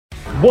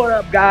What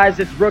up, guys?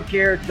 It's Rook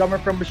here, drummer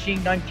from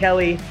Machine Gun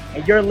Kelly,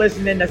 and you're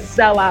listening to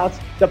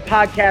Sellouts, the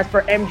podcast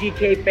for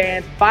MGK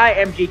fans by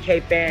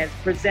MGK fans,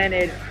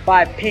 presented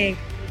by Pink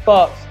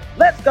Fucks.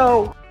 Let's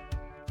go!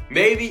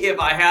 Maybe if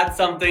I had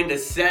something to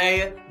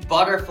say,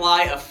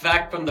 butterfly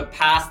effect from the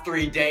past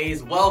 3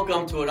 days.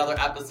 Welcome to another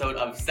episode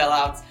of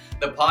Sellouts,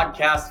 the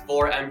podcast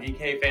for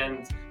MGK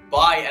fans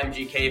by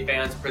MGK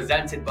fans,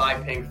 presented by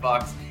Pink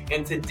Fucks.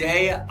 And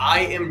today I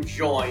am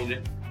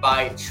joined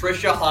by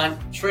Trisha Hunt.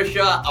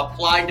 Trisha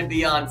applied to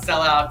be on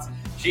Sellouts.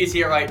 She's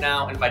here right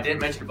now, and if I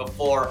didn't mention it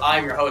before,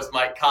 I'm your host,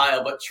 Mike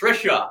Kyle. But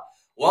Trisha,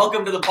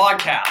 welcome to the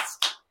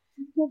podcast.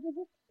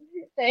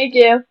 Thank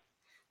you.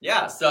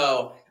 Yeah,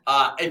 so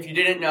if you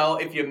didn't know,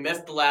 if you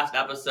missed the last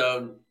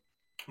episode,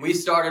 we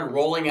started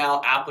rolling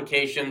out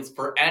applications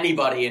for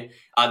anybody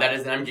that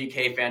is an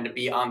MGK fan to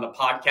be on the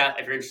podcast.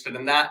 If you're interested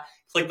in that,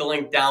 click the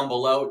link down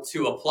below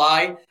to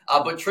apply.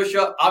 But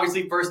Trisha,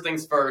 obviously, first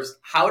things first,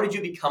 how did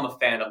you become a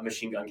fan of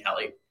Machine Gun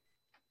Kelly?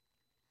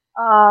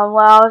 Well,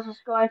 I was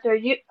just going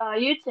through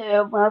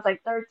YouTube when I was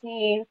like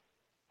 13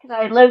 because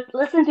I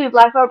listened to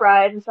Black Veil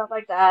Brides and stuff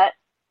like that,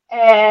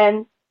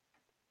 and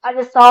I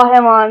just saw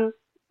him on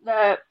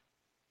the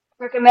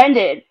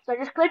recommended, so I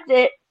just clicked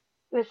it.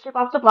 It was Strip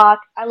Off the Block.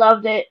 I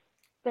loved it.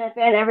 Been a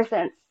fan ever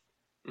since.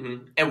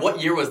 Mm-hmm. And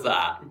what year was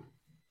that?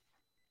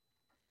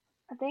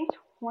 I think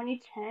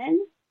 2010.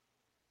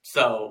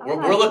 So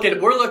we're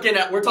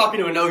talking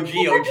to an OG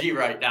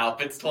right now. If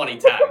it's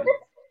 2010.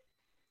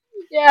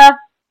 Yeah.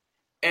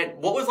 And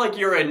what was like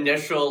your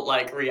initial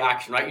like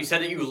reaction? Right, you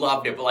said that you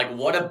loved it, but like,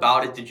 what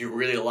about it did you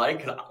really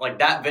like? Like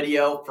that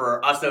video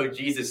for us OGs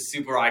is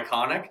super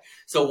iconic.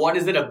 So what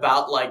is it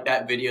about like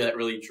that video that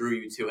really drew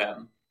you to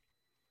him?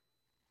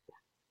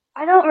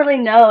 I don't really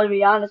know, to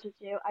be honest with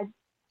you.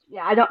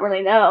 I don't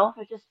really know.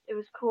 It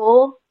was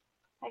cool,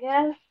 I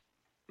guess.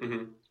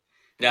 Mm-hmm.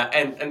 Yeah,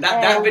 and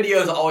that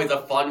video is always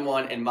a fun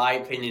one, in my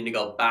opinion, to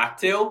go back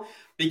to,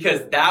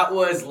 because that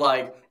was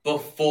like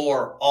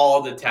before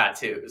all the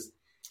tattoos.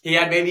 He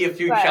had maybe a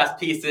few chest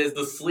pieces,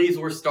 the sleeves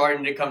were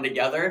starting to come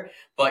together,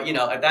 but you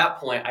know, at that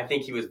point, I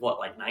think he was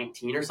like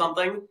 19 or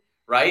something,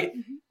 right?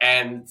 Mm-hmm.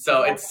 And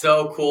so it's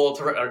so cool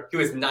he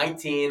was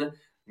 19,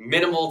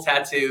 minimal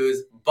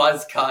tattoos,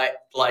 buzz cut,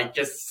 like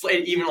just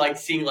even like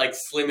seeing like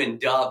Slim and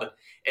Dub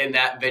in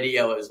that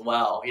video as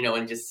well, you know,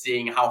 and just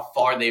seeing how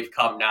far they've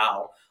come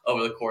now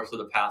over the course of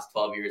the past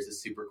 12 years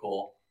is super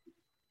cool.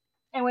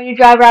 And when you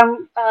drive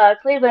around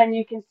Cleveland,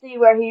 you can see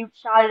where he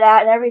shot it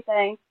at and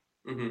everything.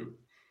 Mm-hmm.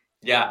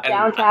 Yeah.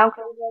 Downtown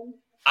Cleveland.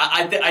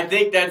 I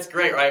think that's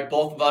great, right?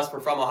 Both of us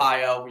were from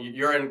Ohio.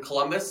 You're in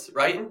Columbus,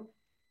 right?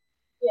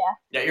 Yeah.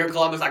 Yeah, you're in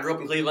Columbus. I grew up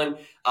in Cleveland.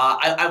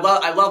 I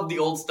love the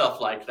old stuff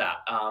like that.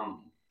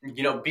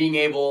 You know, being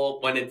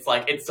able, when it's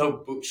like, it's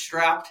so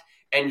bootstrapped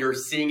and you're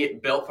seeing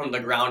it built from the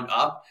ground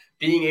up,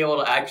 being able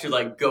to actually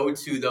like go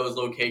to those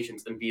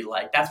locations and be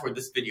like, that's where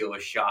this video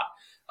was shot.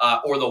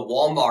 Or the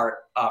Walmart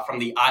from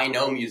the I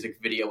Know music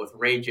video with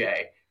Ray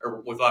J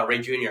or with Ray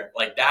Jr.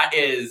 Like that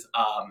is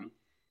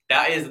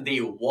the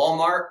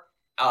Walmart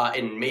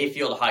in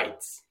Mayfield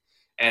Heights.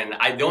 And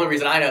the only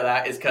reason I know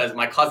that is because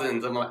my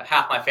cousins,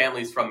 half my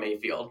family's from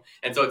Mayfield.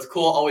 And so it's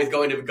cool always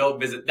going to go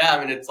visit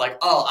them. And it's like,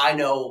 oh, I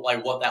know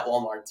like what that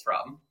Walmart's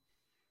from.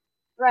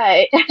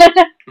 Right.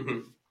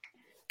 Mm-hmm.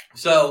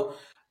 So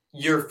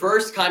your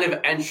first kind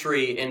of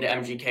entry into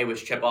MGK was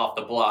Chip Off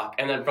the Block.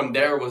 And then from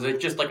there, was it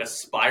just like a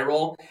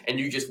spiral and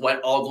you just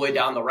went all the way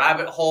down the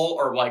rabbit hole?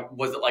 Or like,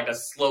 was it like a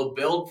slow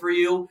build for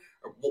you?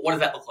 Or what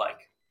does that look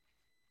like?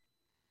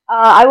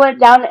 I went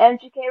down the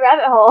MGK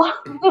rabbit hole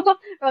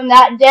from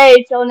that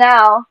day till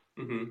now.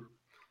 Mm-hmm.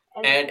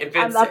 And if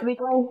I'm about to be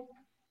 20.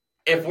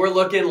 If we're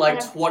looking like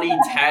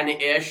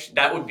 2010-ish,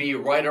 that would be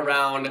right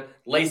around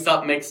Lace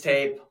Up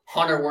Mixtape,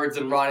 100 Words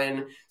and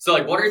Running. So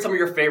like, what are some of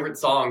your favorite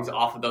songs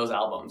off of those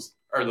albums,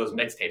 or those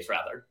mixtapes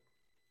rather?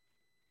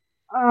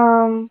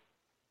 I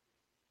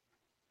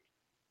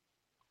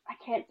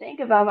can't think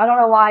of them. I don't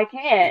know why I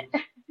can't.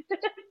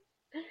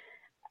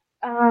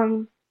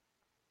 I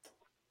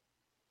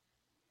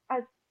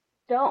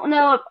don't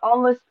know if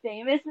Almost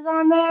Famous is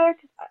on there,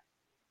 because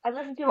I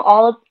listen to them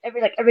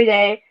every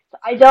day, so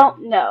I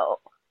don't know.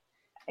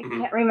 I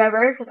can't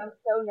remember because I'm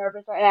so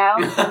nervous right now.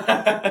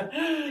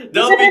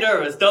 Don't be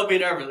nervous. Don't be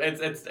nervous.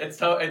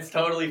 It's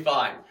totally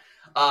fine.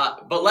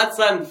 But let's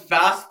then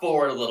fast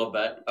forward a little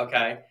bit,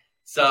 okay?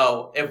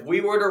 So if we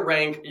were to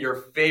rank your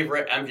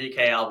favorite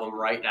MGK album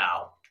right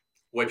now,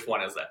 which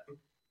one is it?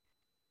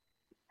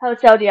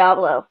 Hotel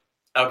Diablo.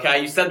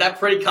 Okay, you said that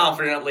pretty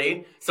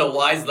confidently. So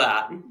why is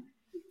that?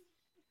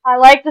 I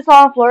like the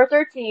song Floor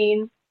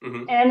 13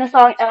 and the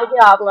song El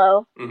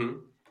Diablo.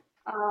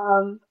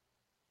 Mm-hmm.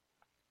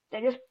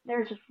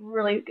 They're just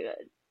really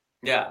good.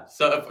 Yeah.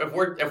 So if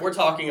we're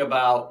talking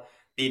about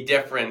the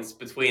difference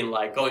between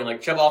like going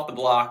like Chip Off the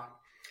Block,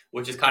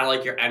 which is kind of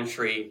like your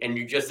entry, and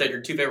you just said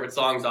your two favorite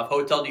songs off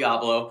Hotel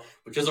Diablo,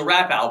 which is a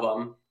rap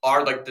album,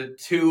 are like the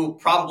two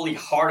probably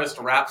hardest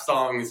rap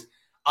songs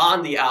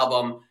on the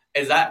album.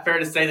 Is that fair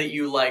to say that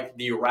you like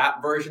the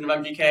rap version of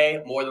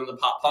MGK more than the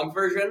pop punk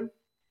version?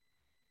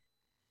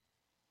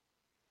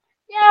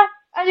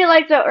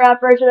 like the rap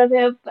version of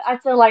him, but I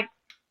still like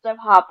the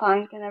pop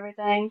punk and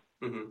everything.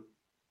 Mm-hmm.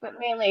 But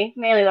mainly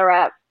the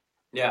rap.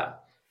 Yeah.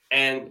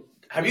 And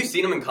have you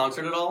seen him in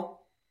concert at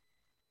all?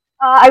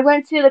 I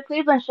went to the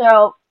Cleveland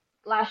show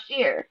last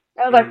year.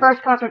 That was my Mm-hmm.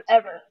 first concert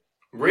ever.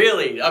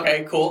 Really?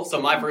 Okay, cool. So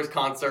my first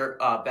concert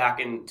back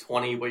in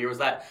what year was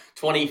that?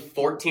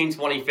 2014,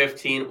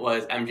 2015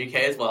 was MGK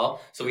as well.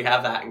 So we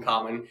have that in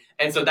common.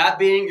 And so that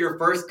being your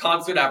first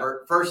concert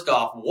ever, first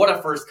off, what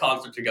a first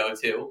concert to go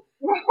to.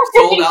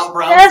 Sold out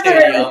Brown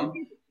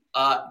Stadium.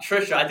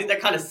 Trisha, I think that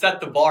kind of set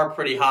the bar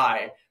pretty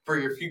high for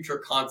your future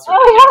concert.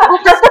 Oh,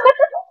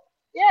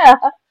 yeah. Yeah.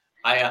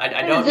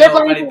 I don't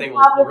know if anything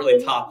will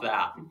really top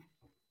that.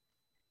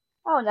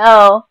 Oh,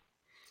 no.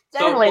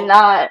 Definitely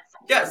not.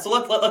 Yeah, so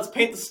let's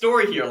paint the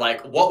story here.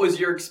 Like, what was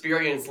your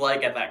experience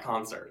like at that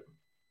concert?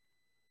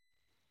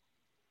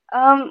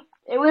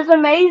 It was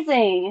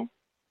amazing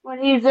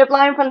when he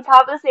ziplined from the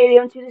top of the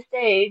stadium to the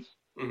stage.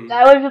 Mm-hmm.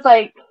 That was just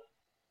like,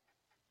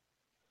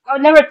 I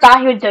would never thought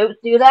he would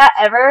do that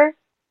ever,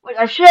 which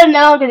I should have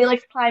known because he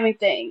likes climbing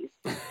things.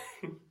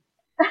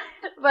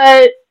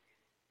 But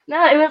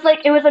no,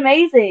 it was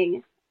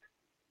amazing.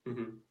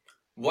 Mm-hmm.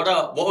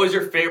 What was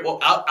your favorite? Well,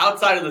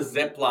 outside of the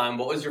zip line,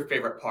 what was your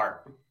favorite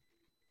part?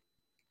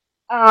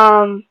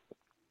 It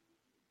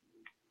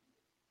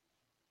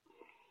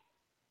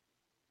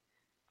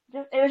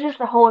was just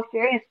the whole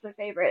experience was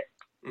my favorite.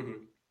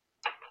 Mm-hmm.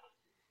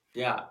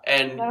 Yeah,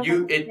 and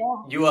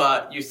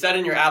Yeah. you said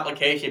in your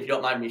application, if you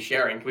don't mind me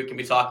sharing, we can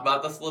be talking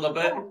about this a little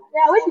bit.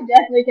 Yeah, we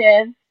definitely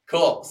can.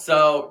 Cool.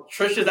 So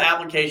Trisha's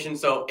application.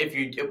 So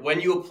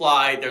when you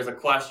apply, there's a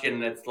question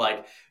that's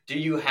like, do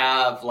you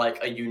have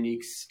like a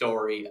unique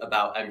story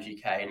about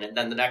MGK? And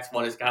then the next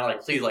one is kind of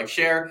like, please like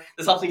share.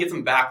 This helps me get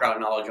some background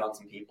knowledge on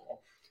some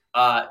people.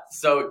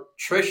 So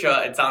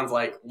Trisha, it sounds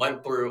like,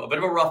 went through a bit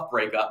of a rough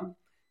breakup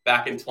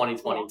back in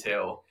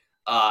 2022.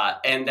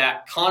 And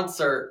that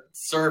concert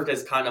served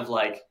as kind of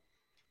like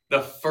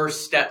the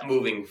first step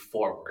moving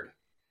forward.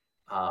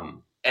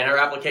 And her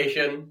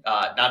application,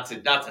 not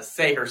to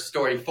say her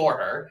story for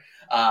her,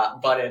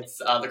 but it's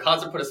the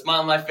concert put a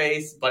smile on my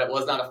face, but it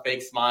was not a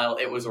fake smile.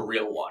 It was a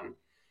real one.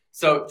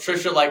 So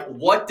Trisha, like,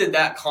 what did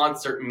that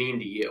concert mean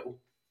to you?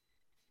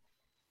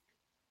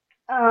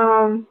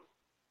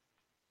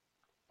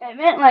 It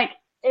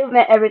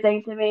meant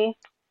everything to me.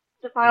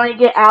 To finally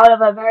get out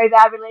of a very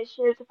bad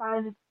relationship,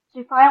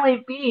 to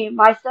finally be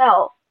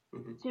myself,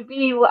 Mm-hmm. to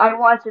be what I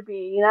want to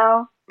be, you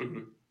know?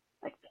 Mm-hmm.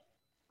 Like,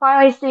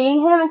 finally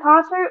seeing him in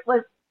concert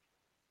was,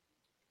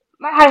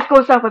 my high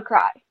school self would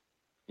cry.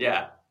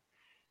 Yeah.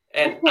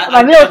 And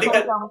my middle school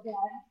self would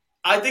cry.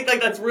 I think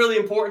like that's really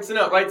important to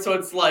know, right? So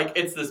it's like,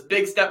 it's this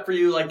big step for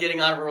you, like getting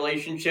out of a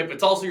relationship.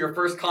 It's also your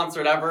first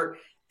concert ever.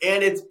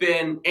 And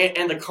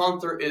and the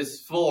concert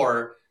is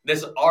for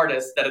this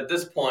artist that at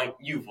this point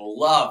you've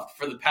loved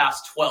for the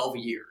past 12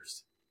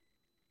 years,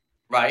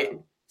 right?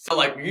 So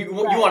like you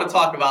want to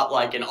talk about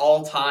like an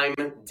all-time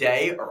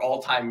day or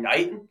all-time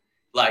night,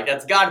 like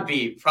that's got to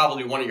be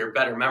probably one of your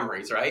better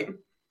memories, right?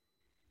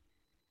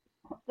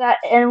 That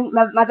and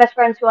my best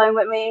friend's going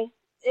with me.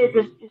 It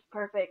was just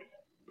perfect.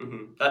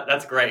 Mm-hmm.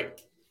 That's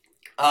great.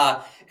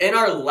 In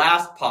our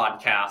last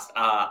podcast,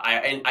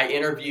 I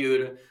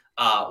interviewed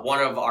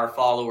one of our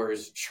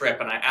followers, Trip,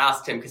 and I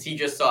asked him, because he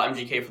just saw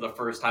MGK for the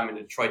first time in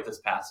Detroit this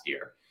past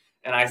year.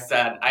 And I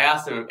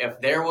asked him if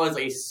there was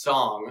a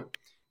song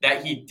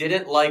that he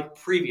didn't like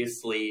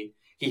previously,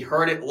 he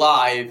heard it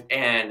live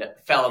and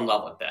fell in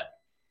love with it.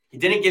 He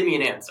didn't give me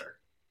an answer.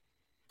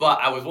 But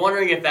I was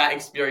wondering if that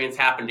experience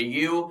happened to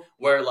you,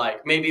 where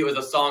like maybe it was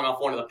a song off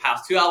one of the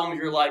past two albums,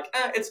 you're like,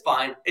 it's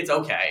fine, it's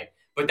okay.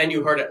 But then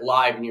you heard it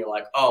live and you're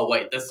like, oh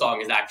wait, this song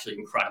is actually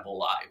incredible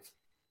live.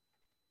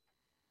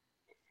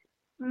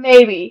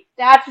 Maybe.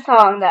 That's a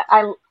song that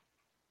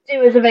it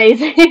was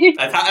amazing.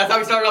 That's how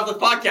we started off this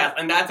podcast,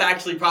 and that's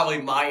actually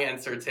probably my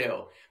answer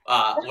too.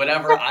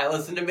 Whenever I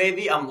listen to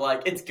Maybe, I'm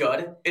like, it's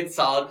good, it's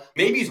solid.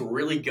 Maybe's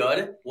really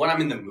good when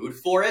I'm in the mood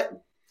for it.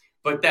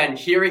 But then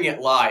hearing it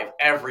live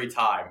every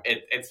time,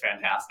 it's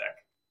fantastic.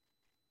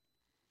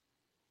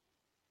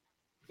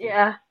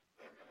 Yeah.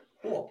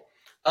 Cool.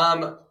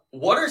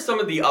 What are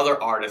some of the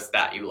other artists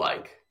that you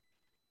like?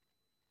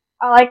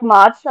 I like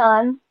Mod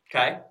Sun.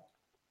 Okay.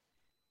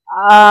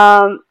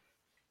 I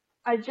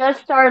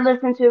just started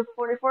listening to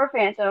 44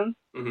 Phantom.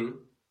 Mm-hmm.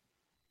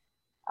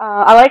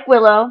 I like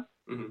Willow.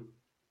 Mm-hmm.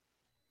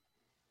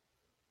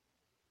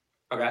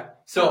 Okay.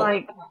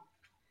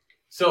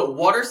 So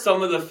what are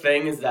some of the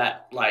things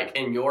that, like,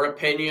 in your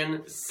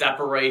opinion,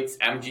 separates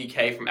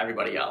MGK from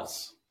everybody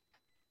else?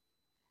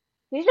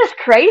 He's just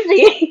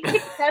crazy.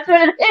 That's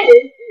what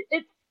it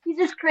is. He's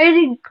just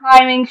crazy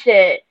climbing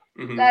shit.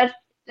 Mm-hmm. That's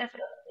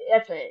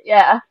it.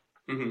 Yeah.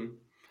 Mm-hmm.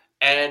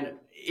 And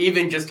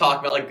even just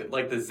talking about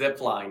like the zip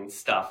line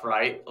stuff,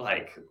 right?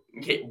 Like,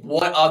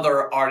 what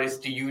other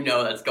artist do you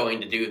know that's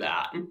going to do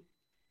that?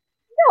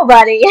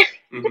 Nobody.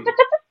 Mm-hmm.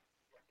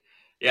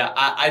 Yeah,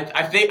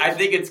 I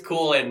think it's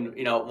cool, and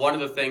you know, one of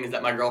the things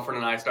that my girlfriend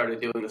and I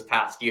started doing this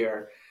past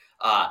year,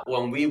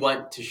 when we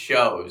went to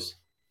shows,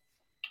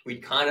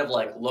 we'd kind of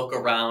like look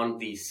around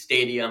the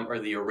stadium or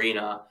the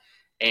arena,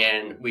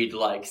 and we'd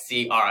like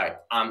see, all right,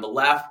 on the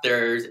left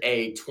there's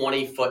a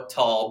 20-foot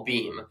tall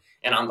beam,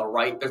 and on the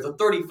right there's a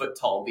 30-foot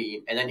tall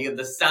beam, and then you have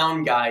the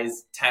sound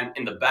guy's tent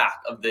in the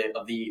back of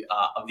the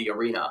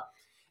arena,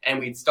 and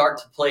we'd start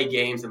to play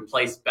games and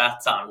place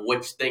bets on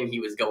which thing he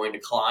was going to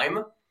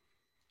climb.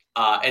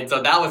 And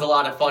so that was a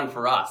lot of fun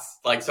for us.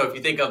 Like, so if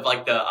you think of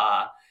like the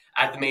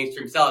at the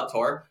Mainstream Sellout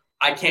Tour,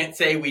 I can't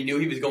say we knew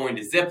he was going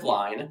to zip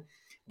line,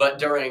 but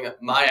during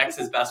my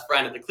ex's best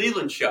friend at the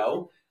Cleveland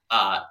show,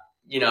 there's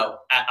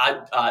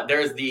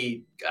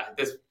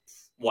this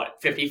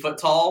 50-foot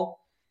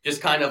tall,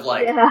 just kind of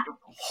like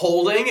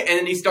holding, and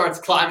then he starts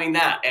climbing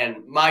that.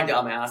 And my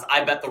dumbass,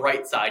 I bet the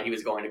right side he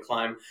was going to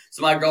climb,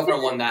 so my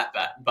girlfriend won that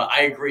bet. But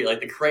I agree,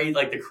 like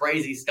the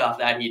crazy stuff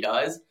that he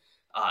does,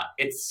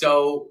 it's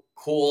so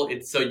cool,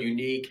 it's so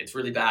unique, it's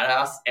really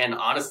badass, and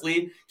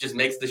honestly, just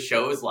makes the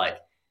shows like,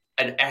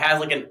 and it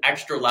has like an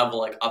extra level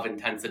like of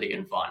intensity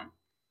and fun.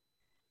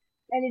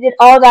 And he did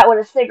all that with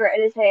a cigarette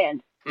in his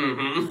hand.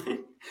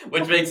 Mm-hmm.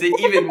 Which makes it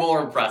even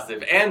more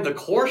impressive. And the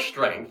core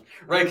strength,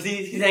 right? Because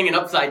he's hanging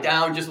upside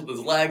down just with his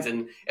legs,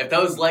 and if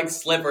those legs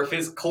slip or if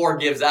his core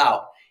gives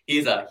out,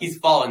 he's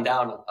falling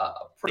down a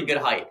pretty good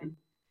height.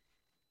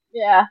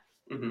 Yeah.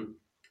 Mm-hmm.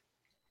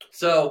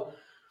 So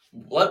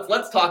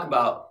let's talk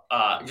about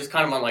just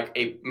kind of on like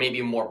a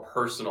maybe more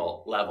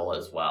personal level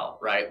as well,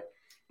 right?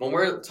 When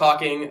we're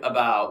talking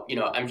about,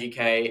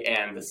 MGK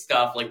and the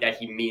stuff like that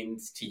he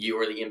means to you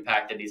or the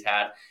impact that he's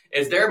had,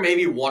 is there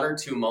maybe one or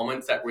two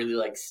moments that really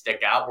like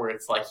stick out where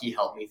it's like, he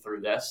helped me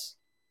through this?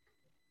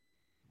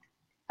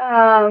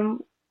 Well,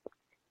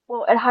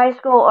 in high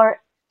school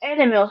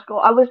and in middle school,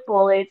 I was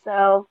bullied,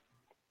 so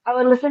I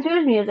would listen to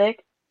his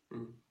music,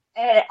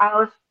 and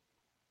I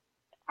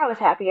was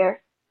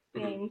happier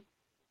being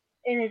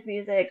in his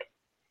music,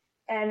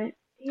 and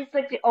he's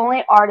like the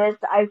only artist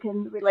that I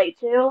can relate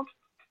to,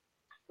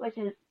 which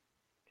is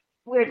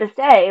weird to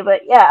say,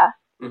 but yeah,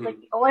 he's like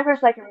the only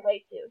person I can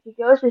relate to. He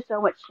goes through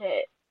so much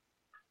shit,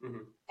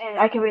 and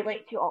I can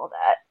relate to all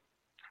that.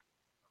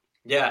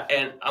 Yeah,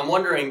 and I'm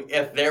wondering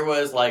if there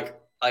was like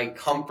a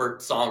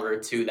comfort song or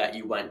two that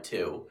you went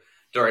to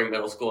during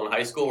middle school and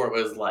high school, where it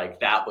was like,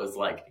 that was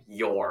like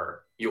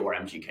your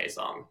MGK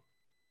song.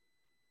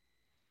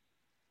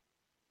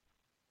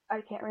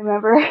 I can't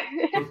remember.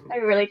 I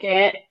really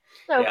can't.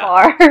 So Yeah.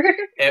 far.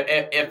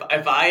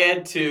 If I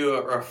had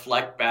to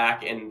reflect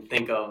back and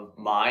think of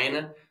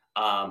mine,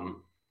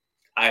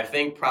 I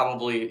think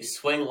probably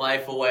 "Swing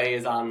Life Away"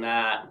 is on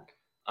that.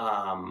 That's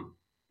a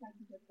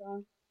good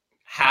song.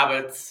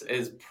 "Habits"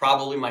 is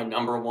probably my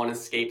number one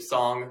escape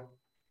song,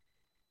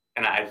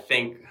 and I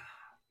think,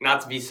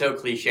 not to be so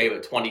cliche,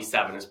 but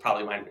 "27" is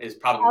probably my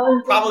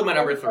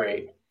number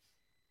three.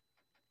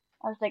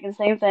 I was thinking the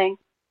same thing.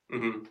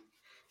 Mm-hmm.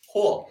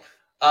 Cool.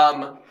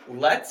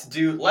 Let's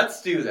do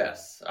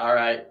this. All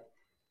right.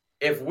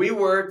 If we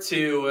were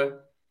to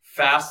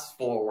fast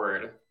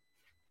forward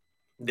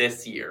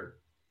this year,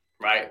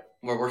 right,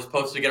 where we're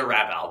supposed to get a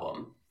rap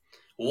album,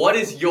 what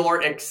is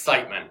your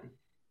excitement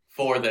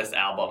for this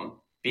album?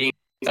 Being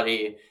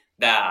somebody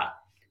that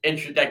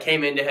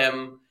came into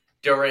him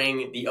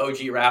during the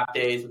OG rap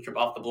days with Trip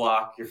Off the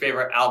Block, your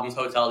favorite albums,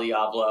 Hotel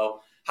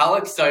Diablo. How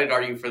excited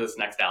are you for this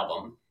next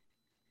album?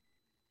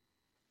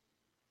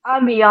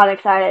 I'm beyond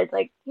excited.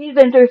 Like, he's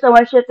been through so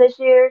much shit this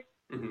year.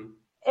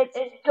 It's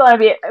going to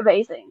be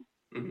amazing.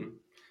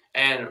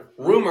 And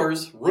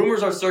rumors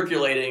are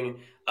circulating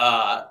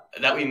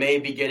that we may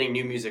be getting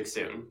new music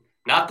soon.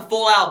 Not the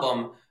full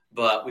album,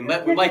 but we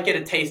might get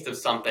a taste of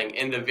something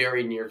in the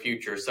very near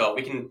future. So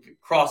we can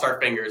cross our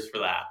fingers for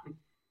that.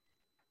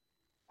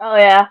 Oh,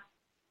 yeah.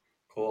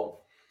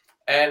 Cool.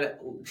 And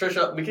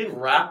Trisha, we can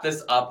wrap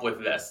this up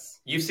with this.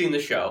 You've seen the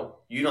show.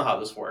 You know how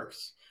this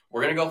works.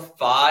 We're going to go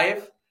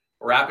 5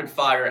 rapid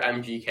fire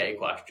MGK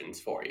questions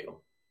for you.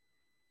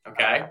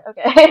 Okay?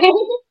 Okay.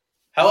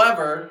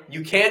 However,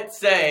 you can't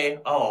say,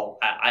 "Oh,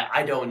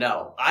 I don't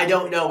know." I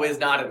don't know is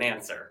not an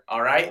answer.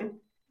 All right?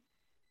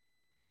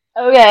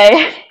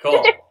 Okay.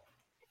 Cool.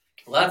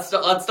 Let's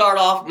start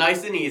off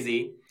nice and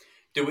easy.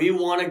 Do we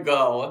want to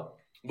go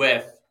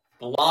with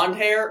blonde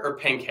hair or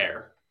pink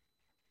hair?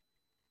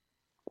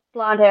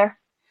 Blonde hair.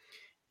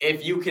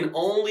 If you can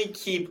only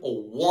keep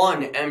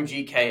one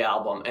MGK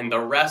album and the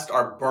rest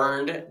are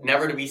burned,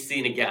 never to be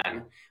seen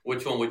again,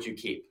 which one would you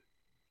keep?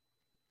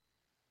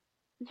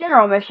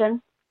 General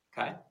Mission.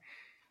 Okay.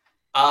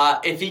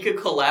 If he could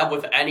collab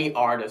with any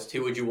artist,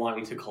 who would you want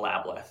him to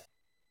collab with?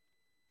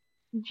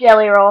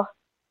 Jelly Roll.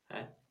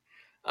 Okay.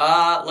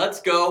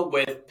 Let's go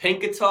with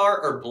pink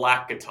guitar or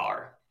black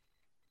guitar.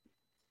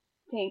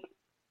 Pink.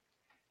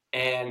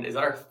 And is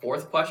that our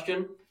 4th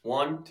question?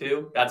 1,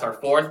 2. That's our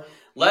 4th.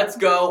 Let's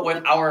go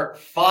with our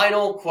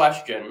final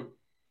question.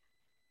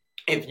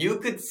 If you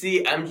could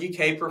see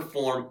MGK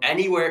perform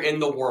anywhere in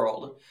the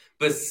world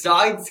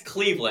besides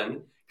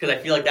Cleveland, because I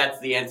feel like that's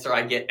the answer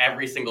I get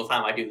every single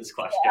time I do this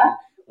question,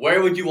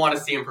 where would you want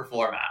to see him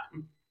perform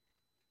at?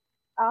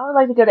 I would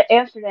like to go to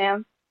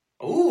Amsterdam.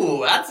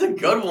 Ooh, that's a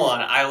good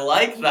one. I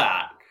like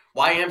that.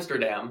 Why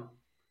Amsterdam?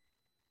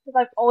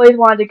 Because I've always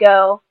wanted to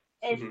go.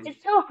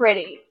 It's so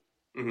pretty.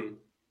 Mm-hmm.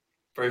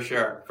 For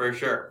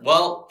sure.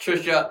 Well,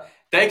 Trisha,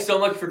 thanks so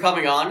much for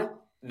coming on.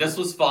 This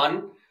was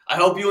fun. I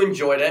hope you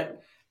enjoyed it.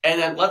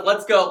 And then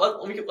let's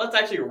go. Let's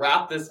actually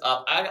wrap this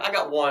up. I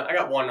got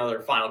one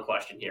other final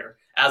question here.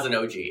 As an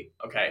OG,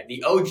 okay,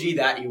 the OG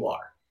that you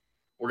are,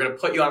 we're gonna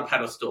put you on a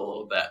pedestal a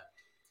little bit.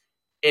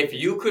 If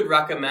you could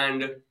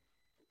recommend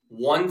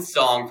one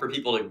song for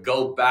people to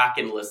go back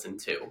and listen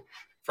to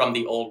from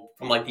the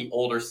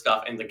older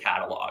stuff in the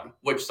catalog,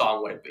 which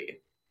song would it be?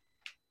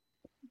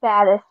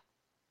 Baddest.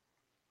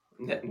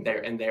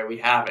 There we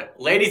have it,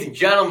 ladies and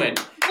gentlemen.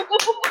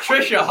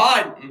 Trisha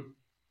Hunt.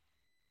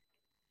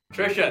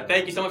 Trisha,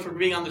 thank you so much for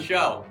being on the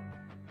show.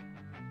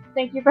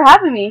 Thank you for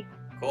having me.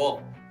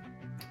 Cool.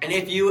 And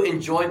if you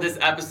enjoyed this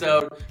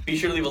episode, be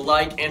sure to leave a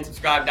like and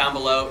subscribe down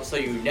below so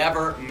you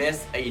never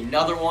miss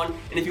another one.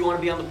 And if you want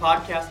to be on the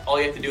podcast, all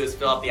you have to do is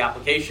fill out the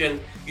application.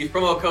 Use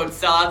promo code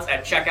SELLOUTS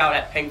at checkout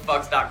at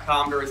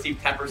pinkfucks.com to receive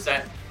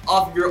 10%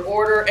 off of your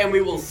order. And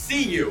we will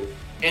see you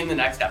in the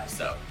next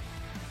episode.